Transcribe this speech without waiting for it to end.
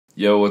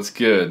Yo, what's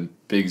good?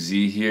 Big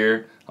Z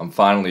here. I'm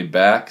finally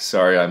back.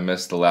 Sorry I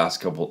missed the last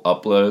couple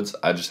uploads.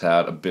 I just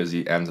had a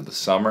busy end of the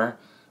summer.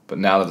 But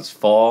now that it's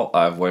fall,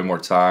 I have way more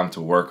time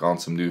to work on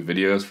some new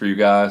videos for you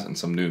guys and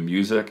some new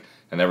music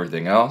and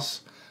everything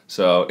else.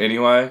 So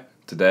anyway,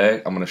 today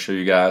I'm going to show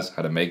you guys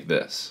how to make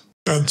this.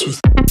 Dance with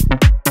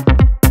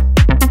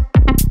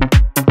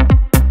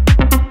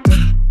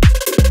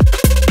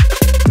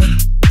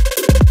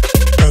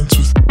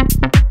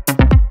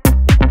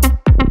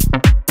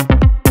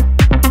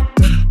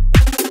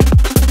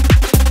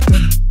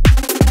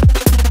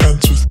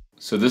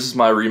So this is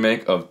my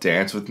remake of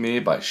Dance With Me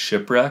by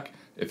Wrek.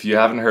 If you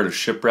haven't heard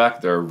of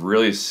Wrek, they're a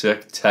really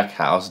sick tech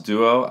house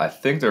duo. I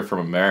think they're from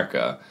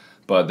America,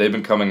 but they've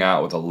been coming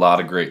out with a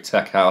lot of great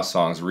tech house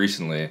songs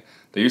recently.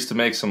 They used to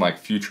make some like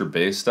future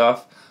bass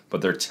stuff,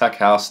 but their tech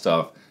house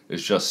stuff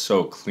is just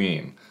so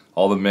clean.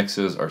 All the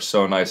mixes are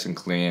so nice and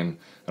clean,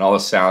 and all the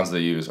sounds they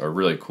use are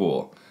really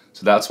cool.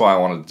 So that's why I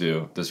wanted to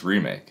do this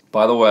remake.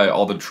 By the way,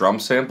 all the drum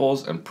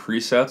samples and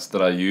presets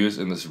that I use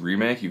in this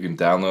remake you can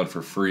download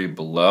for free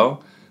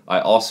below. I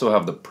also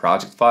have the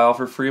project file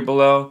for free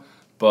below,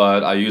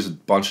 but I use a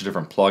bunch of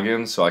different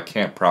plugins, so I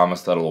can't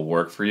promise that it'll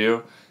work for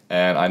you.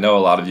 And I know a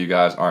lot of you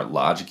guys aren't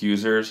Logic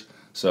users,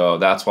 so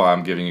that's why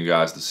I'm giving you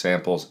guys the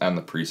samples and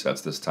the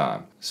presets this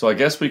time. So I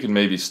guess we can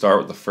maybe start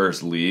with the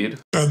first lead.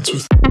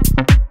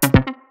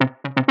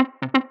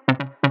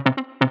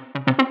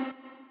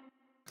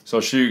 So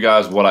I'll show you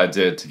guys what I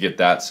did to get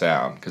that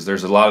sound, because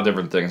there's a lot of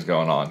different things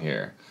going on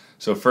here.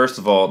 So first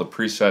of all, the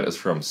preset is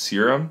from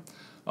Serum.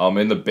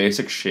 In the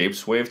basic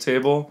shapes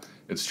wavetable,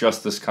 it's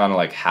just this kind of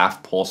like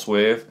half pulse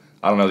wave.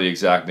 I don't know the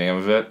exact name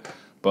of it,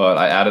 but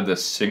I added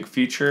this sync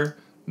feature,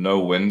 no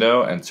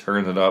window, and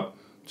turned it up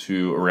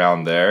to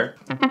around there.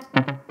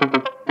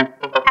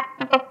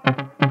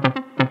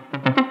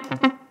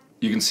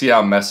 You can see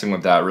how messing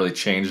with that really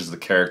changes the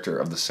character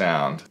of the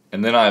sound.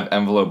 And then I have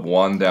envelope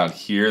 1 down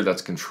here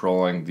that's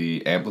controlling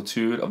the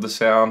amplitude of the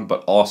sound,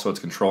 but also it's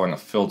controlling a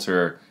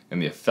filter in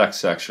the effects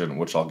section,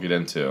 which I'll get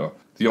into.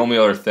 The only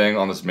other thing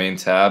on this main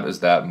tab is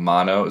that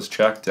mono is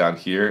checked down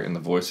here in the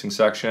voicing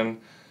section.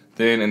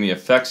 Then in the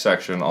effects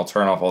section, I'll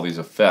turn off all these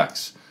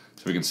effects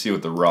so we can see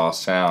what the raw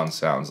sound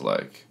sounds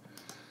like.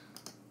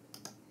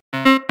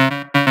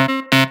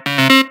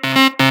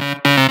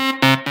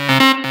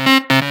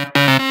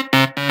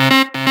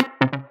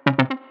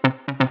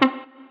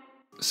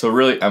 So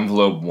really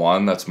envelope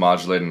 1 that's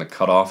modulating the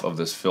cutoff of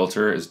this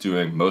filter is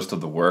doing most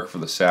of the work for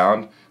the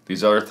sound.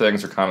 These other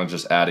things are kind of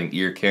just adding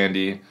ear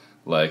candy,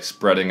 like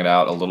spreading it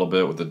out a little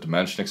bit with the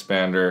dimension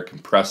expander,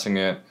 compressing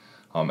it,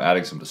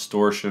 adding some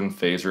distortion,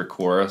 phaser,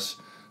 chorus.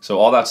 So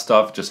all that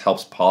stuff just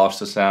helps polish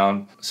the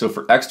sound. So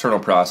for external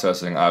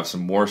processing, I have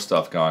some more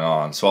stuff going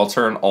on. So I'll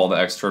turn all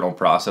the external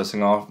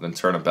processing off, then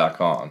turn it back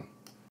on.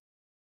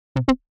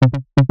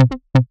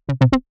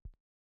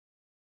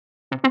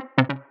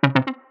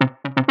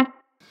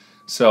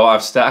 So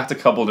I've stacked a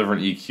couple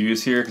different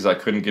EQs here because I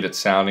couldn't get it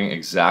sounding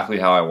exactly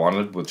how I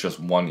wanted with just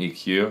one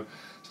EQ.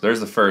 So there's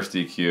the first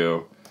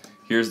EQ,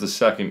 here's the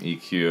second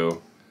EQ,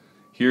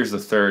 here's the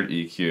third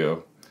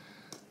EQ.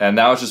 And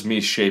now it's just me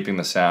shaping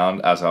the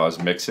sound as I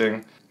was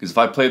mixing. Because if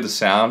I played the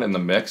sound in the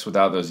mix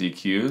without those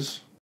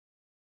EQs,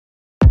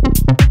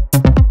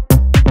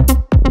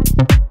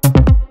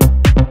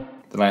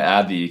 then I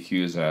add the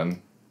EQs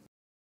in.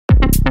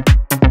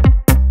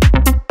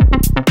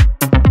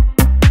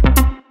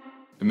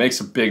 It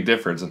makes a big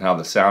difference in how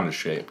the sound is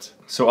shaped.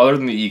 So other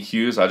than the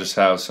EQs, I just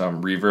have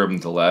some reverb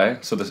and delay.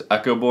 So this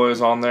Echo Boy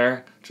is on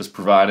there, just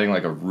providing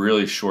like a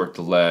really short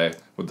delay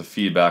with the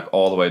feedback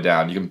all the way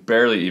down. You can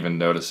barely even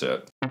notice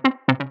it.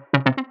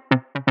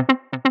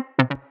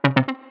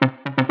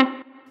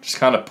 Just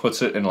kind of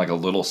puts it in like a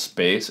little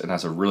space and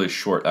has a really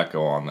short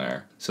echo on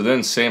there. So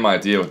then same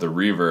idea with the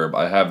reverb.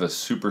 I have this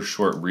super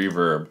short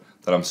reverb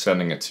that I'm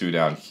sending it to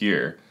down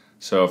here.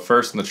 So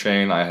first in the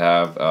chain I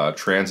have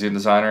Transient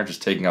Designer,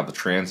 just taking out the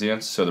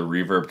transients so the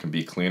reverb can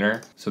be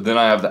cleaner. So then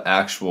I have the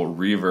actual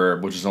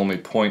reverb, which is only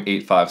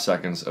 0.85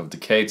 seconds of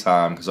decay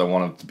time because I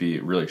want it to be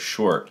really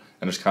short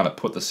and just kind of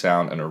put the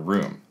sound in a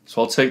room.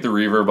 So I'll take the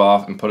reverb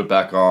off and put it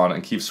back on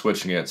and keep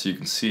switching it so you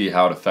can see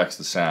how it affects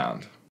the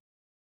sound.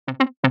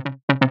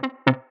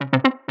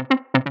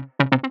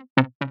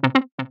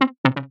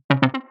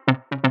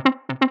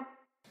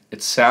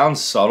 It sounds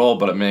subtle,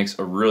 but it makes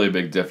a really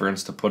big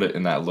difference to put it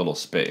in that little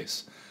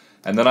space.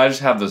 And then I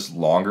just have this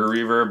longer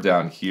reverb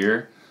down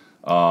here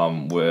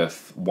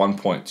with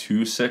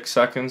 1.26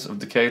 seconds of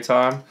decay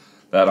time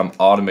that I'm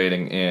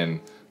automating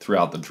in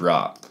throughout the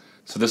drop.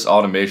 So this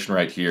automation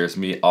right here is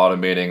me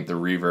automating the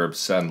reverb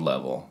send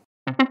level.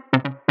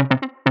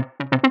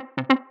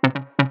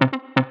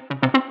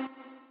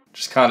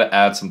 Just kind of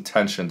add some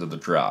tension to the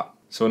drop.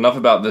 So enough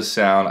about this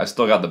sound. I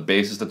still got the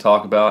basses to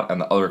talk about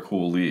and the other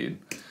cool lead.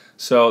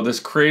 So this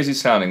crazy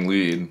sounding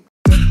lead,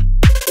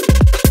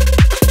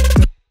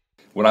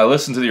 when I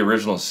listened to the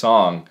original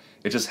song,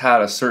 it just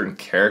had a certain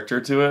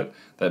character to it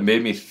that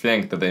made me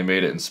think that they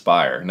made it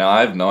Inspire. Now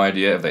I have no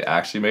idea if they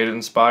actually made it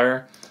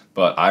Inspire,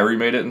 but I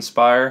remade it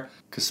Inspire,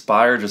 because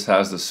Spire just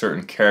has this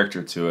certain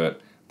character to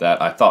it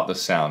that I thought the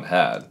sound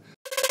had.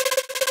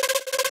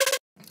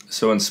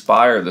 So in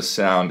Spire, the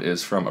sound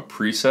is from a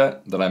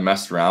preset that I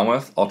messed around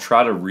with. I'll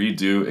try to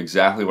redo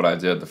exactly what I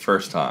did the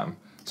first time.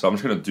 So I'm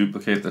just going to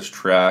duplicate this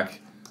track,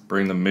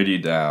 bring the MIDI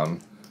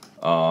down.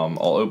 I'll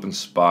open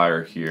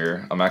Spire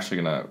here. I'm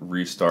actually going to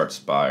restart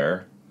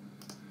Spire.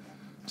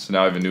 So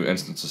now I have a new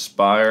instance of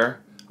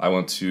Spire. I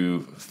went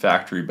to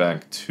Factory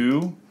Bank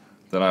 2.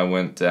 Then I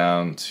went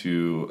down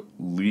to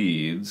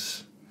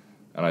Leads,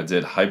 and I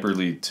did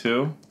Hyperlead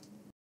 2.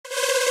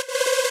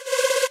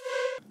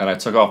 And I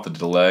took off the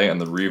delay and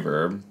the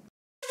reverb.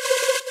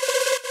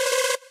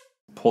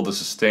 Pulled the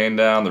sustain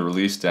down, the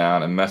release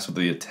down, and messed with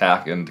the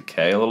attack and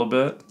decay a little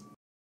bit.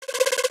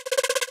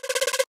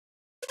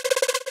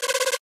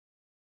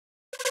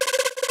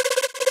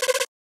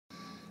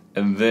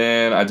 And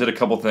then I did a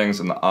couple things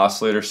in the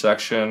oscillator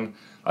section.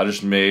 I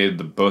just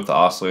made both the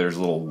oscillators a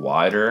little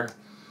wider.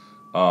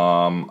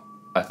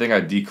 I think I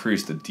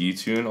decreased the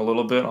detune a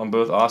little bit on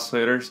both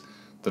oscillators.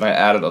 Then I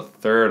added a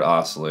third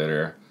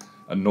oscillator,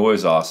 a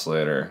noise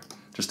oscillator,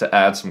 just to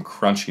add some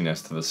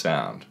crunchiness to the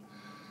sound.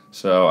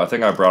 So I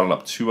think I brought it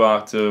up 2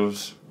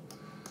 octaves,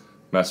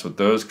 messed with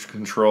those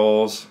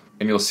controls,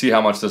 and you'll see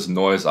how much this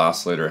noise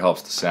oscillator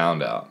helps the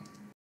sound out.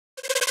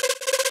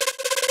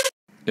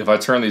 If I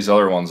turn these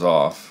other ones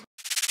off,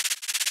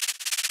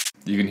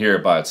 you can hear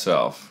it by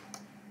itself.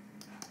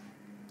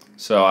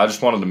 So I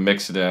just wanted to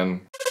mix it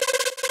in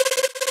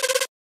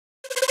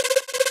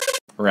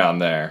around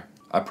there.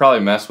 I probably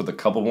messed with a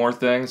couple more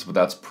things, but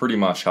that's pretty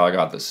much how I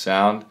got this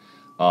sound.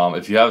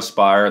 If you have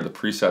Spire, the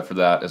preset for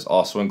that is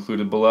also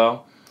included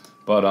below.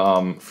 But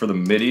for the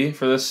MIDI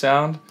for this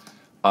sound,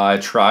 I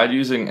tried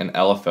using an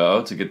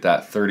LFO to get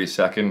that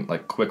 30-second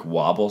like quick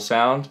wobble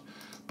sound,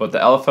 but the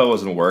LFO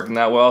wasn't working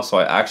that well, so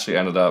I actually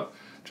ended up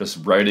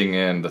just writing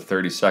in the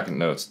 30-second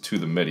notes to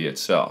the MIDI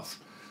itself.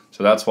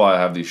 So that's why I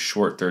have these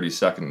short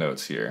 30-second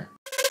notes here.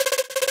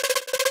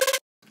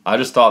 I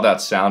just thought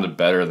that sounded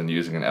better than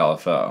using an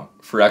LFO.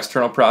 For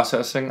external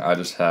processing, I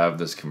just have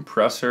this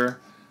compressor,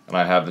 and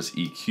I have this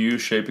EQ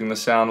shaping the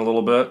sound a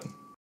little bit.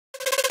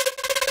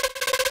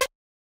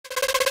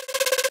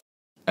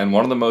 And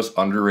one of the most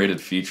underrated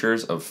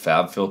features of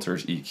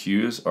FabFilter's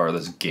EQs are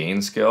this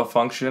gain scale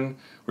function,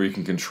 where you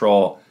can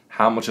control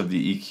how much of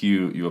the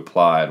EQ you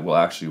applied will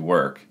actually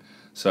work.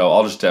 So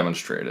I'll just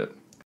demonstrate it.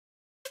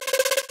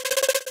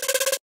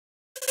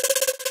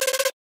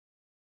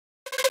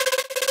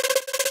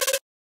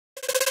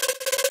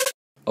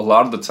 A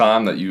lot of the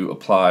time that you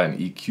apply an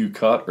EQ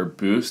cut or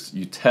boost,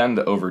 you tend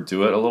to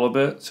overdo it a little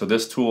bit. So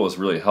this tool is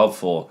really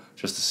helpful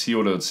just to see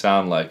what it would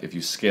sound like if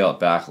you scale it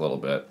back a little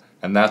bit.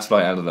 And that's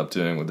what I ended up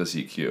doing with this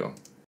EQ.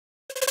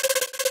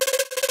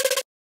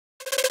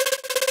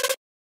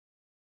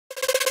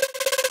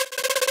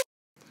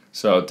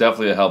 So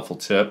definitely a helpful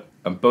tip.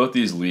 And both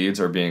these leads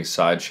are being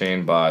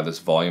sidechained by this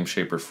Volume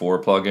Shaper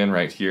 4 plugin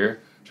right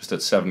here, just at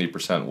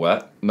 70%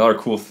 wet. Another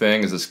cool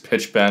thing is this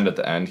pitch bend at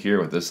the end here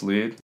with this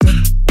lead.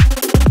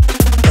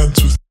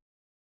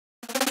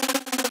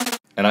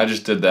 And I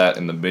just did that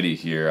in the MIDI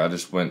here. I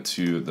just went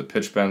to the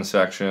pitch bend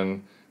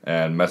section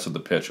and messed with the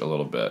pitch a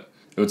little bit.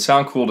 It would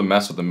sound cool to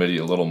mess with the MIDI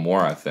a little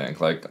more, I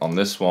think. Like on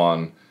this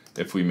one,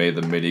 if we made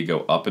the MIDI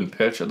go up in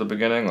pitch at the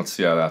beginning, let's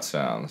see how that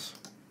sounds.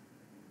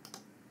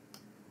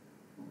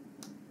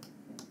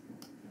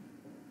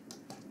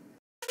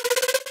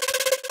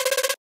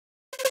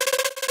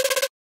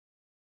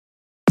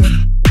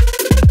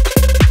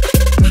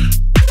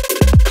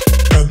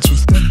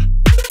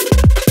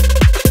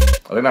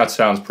 I think that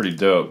sounds pretty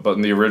dope, but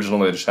in the original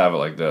they just have it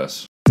like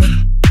this.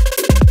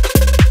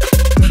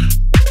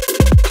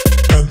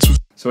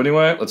 So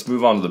anyway, let's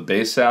move on to the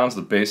bass sounds.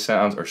 The bass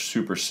sounds are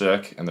super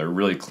sick and they're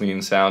really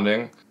clean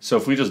sounding. So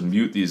if we just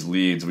mute these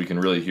leads, we can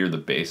really hear the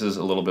basses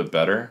a little bit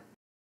better.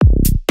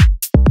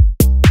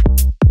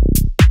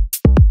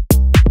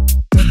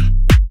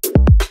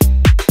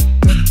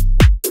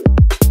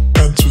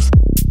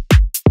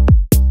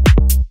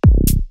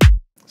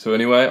 So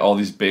anyway, all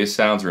these bass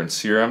sounds are in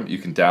Serum. You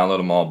can download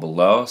them all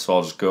below, so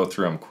I'll just go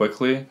through them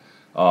quickly.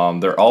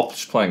 They're all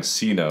just playing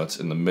C notes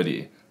in the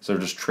MIDI. So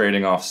they're just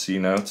trading off C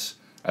notes,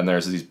 and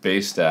there's these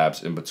bass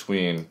stabs in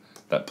between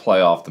that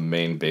play off the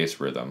main bass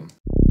rhythm.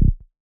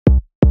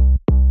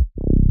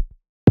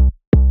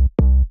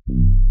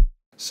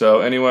 So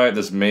anyway,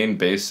 this main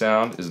bass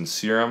sound is in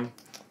Serum.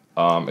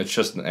 It's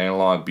just an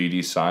analog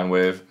BD sine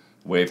wave,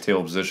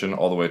 wavetable position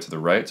all the way to the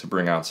right to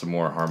bring out some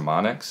more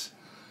harmonics.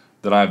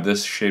 Then I have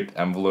this shaped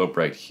envelope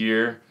right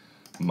here,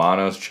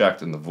 mono's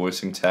checked in the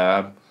voicing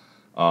tab.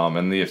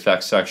 In the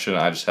effects section,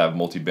 I just have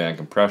multi-band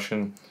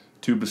compression,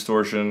 tube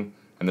distortion,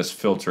 and this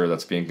filter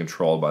that's being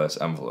controlled by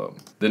this envelope.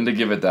 Then to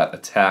give it that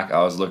attack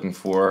I was looking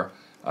for,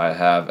 I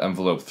have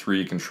envelope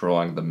 3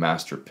 controlling the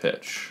master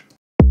pitch.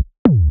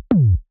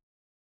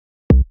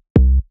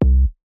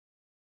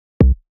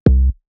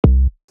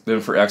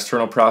 Then for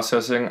external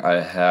processing,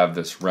 I have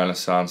this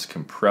Renaissance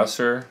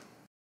compressor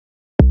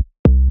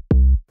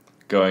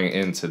going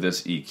into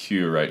this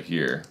EQ right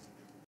here.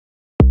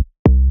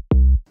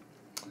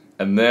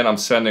 And then I'm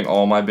sending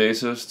all my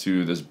basses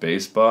to this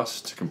bass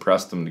bus to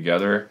compress them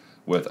together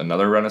with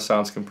another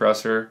Renaissance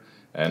compressor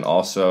and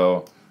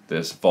also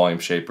this volume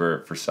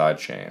shaper for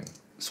sidechain.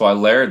 So I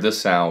layered this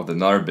sound with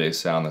another bass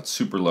sound that's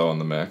super low in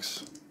the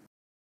mix,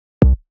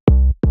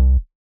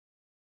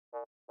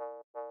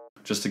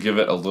 just to give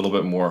it a little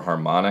bit more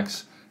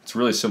harmonics. It's a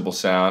really simple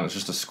sound. It's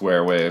just a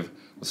square wave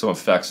with some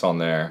effects on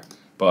there.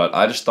 But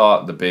I just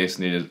thought the bass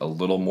needed a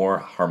little more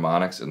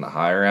harmonics in the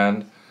higher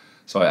end.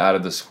 So I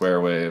added the square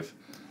wave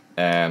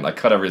and I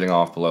cut everything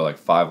off below like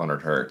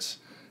 500 hertz.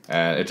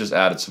 And it just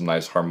added some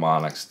nice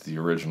harmonics to the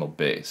original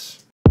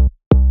bass.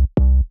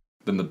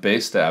 Then the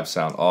bass stab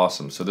sound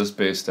awesome. So this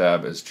bass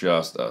stab is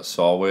just a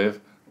saw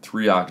wave,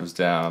 3 octaves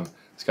down.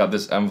 It's got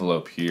this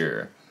envelope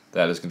here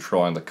that is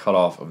controlling the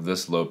cutoff of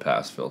this low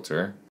pass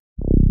filter.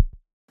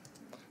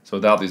 So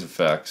without these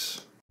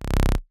effects,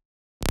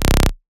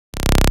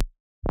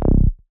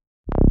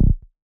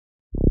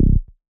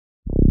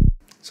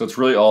 so it's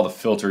really all the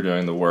filter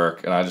doing the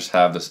work, and I just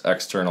have this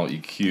external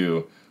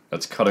EQ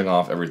that's cutting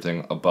off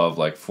everything above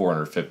like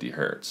 450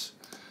 hertz.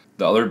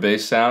 The other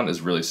bass sound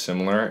is really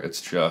similar.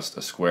 It's just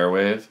a square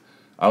wave.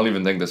 I don't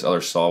even think this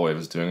other saw wave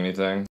is doing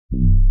anything.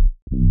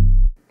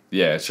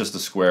 Yeah, it's just a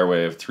square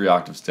wave, 3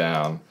 octaves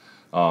down.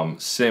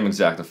 Same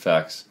exact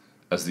effects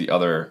as the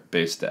other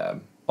bass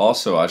stab.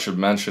 Also, I should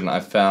mention I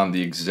found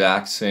the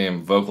exact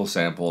same vocal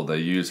sample they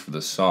used for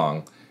this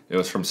song. It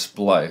was from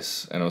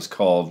Splice, and it was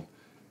called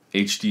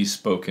HD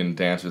Spoken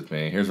Dance With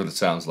Me. Here's what it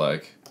sounds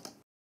like.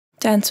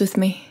 Dance with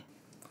me.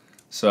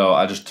 So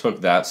I just took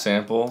that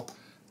sample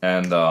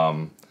and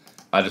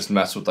I just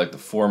messed with like the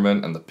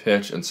formant and the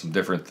pitch and some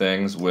different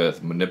things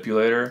with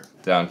Manipulator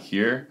down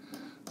here.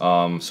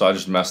 So I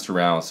just messed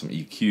around with some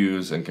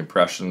EQs and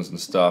compressions and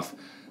stuff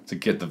to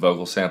get the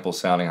vocal sample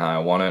sounding how I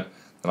want it.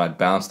 Then I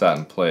bounced that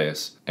in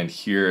place, and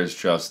here is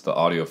just the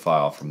audio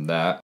file from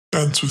that.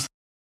 Dance with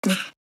me.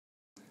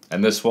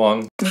 And this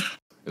one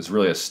is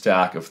really a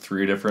stack of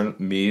 3 different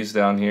me's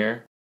down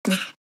here.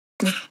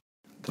 That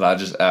I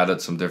just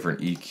added some different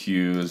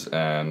EQs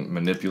and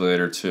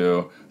Manipulator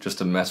to, just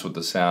to mess with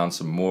the sound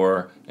some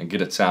more and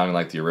get it sounding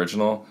like the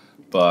original.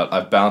 But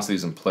I've bounced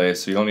these in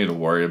place, so you don't need to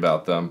worry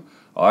about them.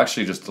 I'll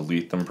actually just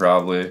delete them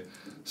probably.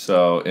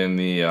 So in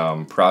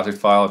the project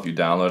file, if you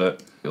download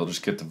it, you'll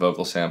just get the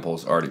vocal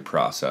samples already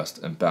processed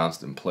and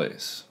bounced in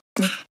place.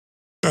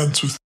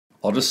 Dance with.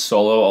 I'll just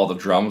solo all the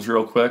drums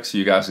real quick so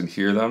you guys can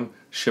hear them.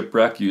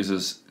 Shipwreck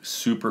uses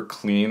super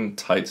clean,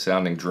 tight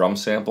sounding drum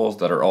samples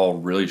that are all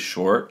really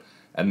short,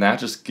 and that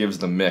just gives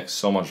the mix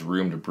so much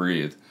room to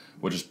breathe,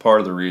 which is part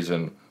of the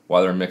reason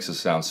why their mixes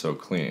sound so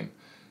clean.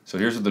 So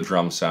here's what the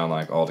drums sound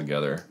like all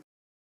together.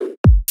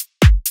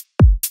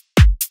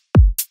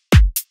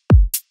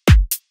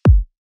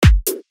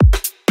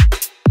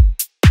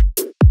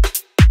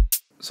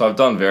 So I've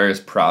done various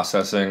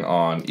processing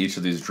on each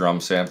of these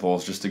drum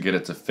samples just to get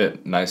it to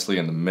fit nicely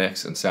in the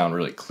mix and sound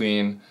really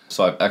clean.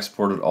 So I've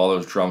exported all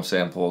those drum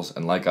samples,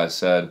 and like I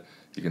said,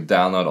 you can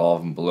download all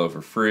of them below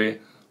for free,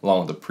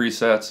 along with the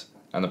presets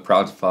and the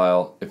project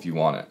file if you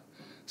want it.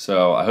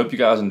 So I hope you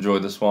guys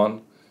enjoyed this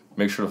one.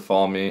 Make sure to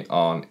follow me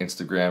on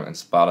Instagram and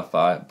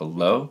Spotify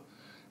below.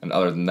 And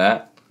other than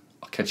that,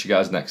 I'll catch you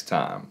guys next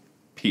time.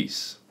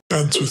 Peace.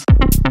 Dance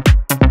with.